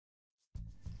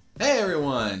Hey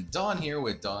everyone, Don here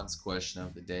with Don's question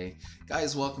of the day.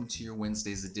 Guys, welcome to your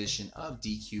Wednesday's edition of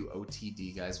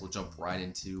DQOTD. Guys, we'll jump right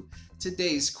into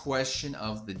today's question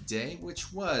of the day,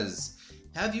 which was,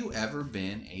 have you ever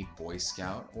been a Boy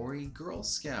Scout or a Girl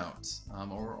Scout?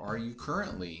 Or are you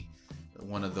currently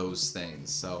one of those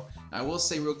things? So I will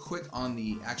say real quick on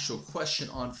the actual question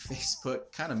on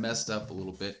Facebook, kind of messed up a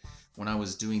little bit when I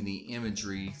was doing the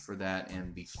imagery for that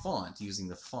and the font, using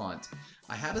the font.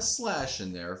 I had a slash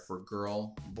in there for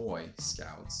Girl Boy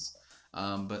Scouts,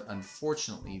 but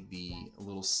unfortunately the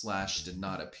little slash did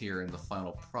not appear in the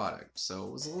final product, so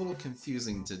it was a little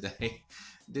confusing today.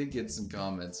 Did get some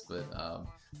comments, but a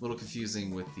little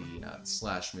confusing with the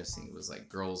slash missing. It was like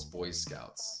Girls Boy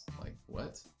Scouts, like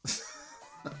what?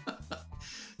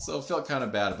 So I felt kind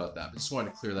of bad about that, but just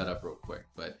wanted to clear that up real quick.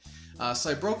 But so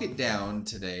I broke it down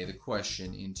today, the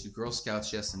question, into Girl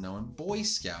Scouts yes and no, and Boy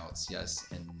Scouts yes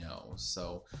and no.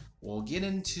 So we'll get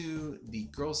into the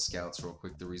Girl Scouts real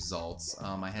quick, the results.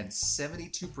 I had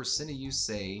 72% of you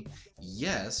say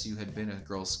yes, you had been a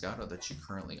Girl Scout, or that you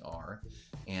currently are,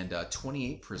 and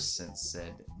 28%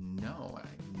 said no,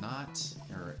 I'm not,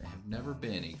 or have never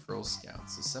been a Girl Scout.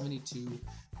 So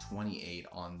 72-28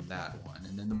 on that one.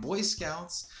 And then the Boy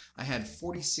Scouts, I had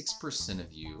 46%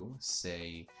 of you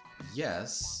say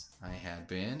yes, I had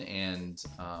been, and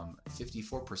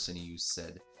 54% of you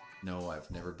said no, I've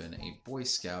never been a Boy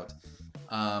Scout.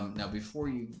 Now, before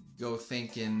you go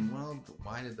thinking, well,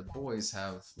 why did the boys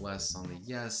have less on the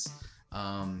yes?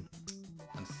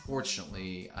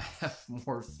 Unfortunately, I have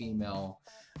more female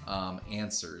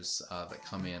answers that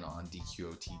come in on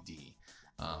DQOTD.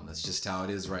 That's just how it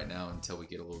is right now until we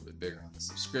get a little bit bigger on the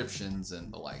subscriptions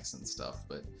and the likes and stuff.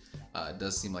 But it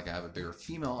does seem like I have a bigger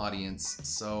female audience.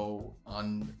 So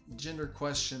on gender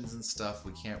questions and stuff,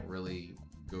 we can't really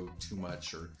go too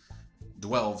much or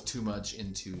delve too much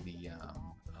into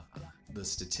the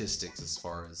statistics as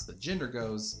far as the gender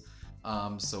goes.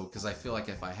 So because I feel like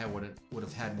if I would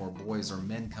have had more boys or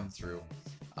men come through,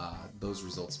 those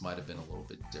results might have been a little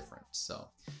bit different. So,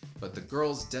 but the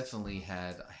girls definitely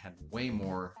had way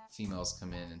more females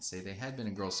come in and say they had been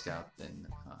a Girl Scout than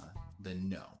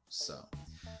no.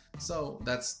 So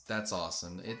that's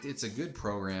awesome. It's a good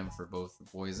program for both the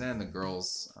boys and the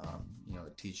girls. You know,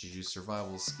 it teaches you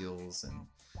survival skills and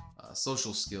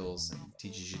social skills, and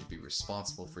teaches you to be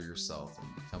responsible for yourself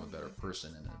and become a better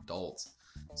person and an adult.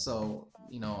 So,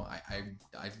 you know,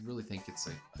 I really think it's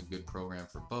a good program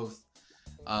for both.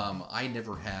 I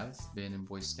never have been in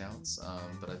Boy Scouts,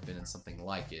 but I've been in something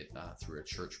like it through a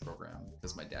church program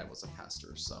because my dad was a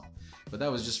pastor. So, but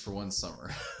that was just for one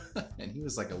summer, and he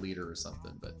was like a leader or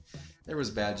something. But there was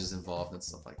badges involved and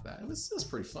stuff like that. It was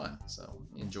pretty fun, so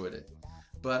enjoyed it.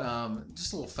 But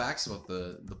just a little facts about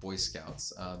the Boy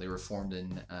Scouts. They were formed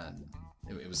in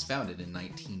it was founded in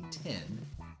 1910.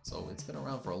 So it's been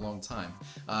around for a long time.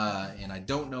 And I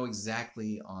don't know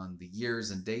exactly on the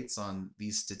years and dates on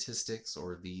these statistics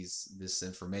or this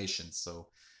information. So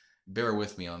bear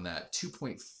with me on that.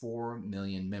 2.4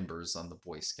 million members on the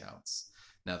Boy Scouts.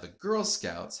 Now the Girl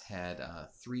Scouts had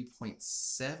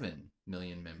 3.7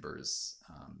 million members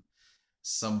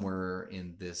somewhere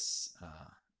in this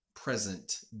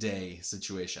present day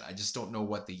situation. I just don't know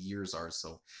what the years are.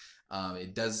 So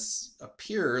it does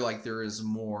appear like there is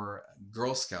more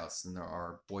Girl Scouts than there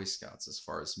are Boy Scouts as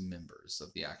far as members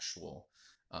of the actual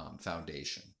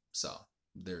foundation. So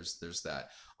there's that.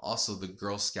 Also, the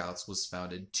Girl Scouts was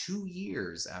founded 2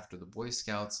 years after the Boy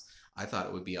Scouts. I thought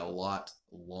it would be a lot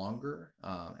longer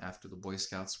after the Boy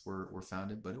Scouts were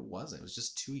founded, but it wasn't. It was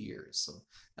just 2 years. So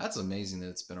that's amazing that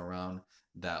it's been around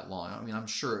that long. I mean, I'm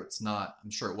sure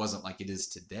it wasn't like it is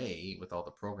today with all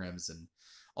the programs and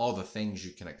all the things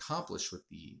you can accomplish with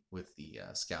the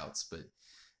Scouts, but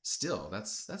still,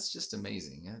 that's just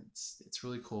amazing. It's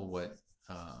really cool what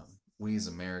we as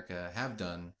America have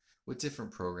done with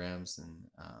different programs and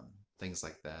things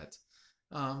like that.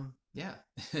 Yeah,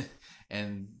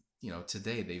 and you know,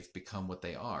 today they've become what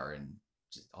they are, and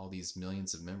all these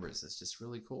millions of members. It's just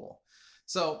really cool.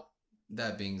 So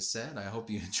that being said, I hope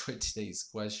you enjoyed today's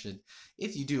question.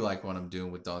 If you do like what I'm doing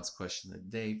with Don's question of the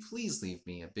day, please leave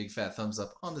me a big fat thumbs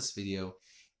up on this video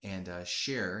and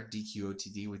share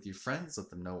DQOTD with your friends. Let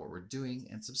them know what we're doing,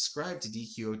 and subscribe to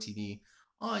DQOTD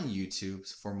on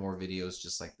YouTube for more videos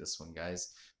just like this one,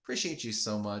 guys. Appreciate you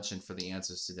so much, and for the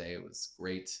answers today. It was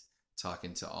great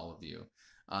talking to all of you.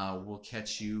 We'll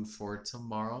catch you for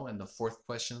tomorrow and the fourth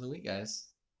question of the week, guys.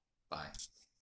 Bye.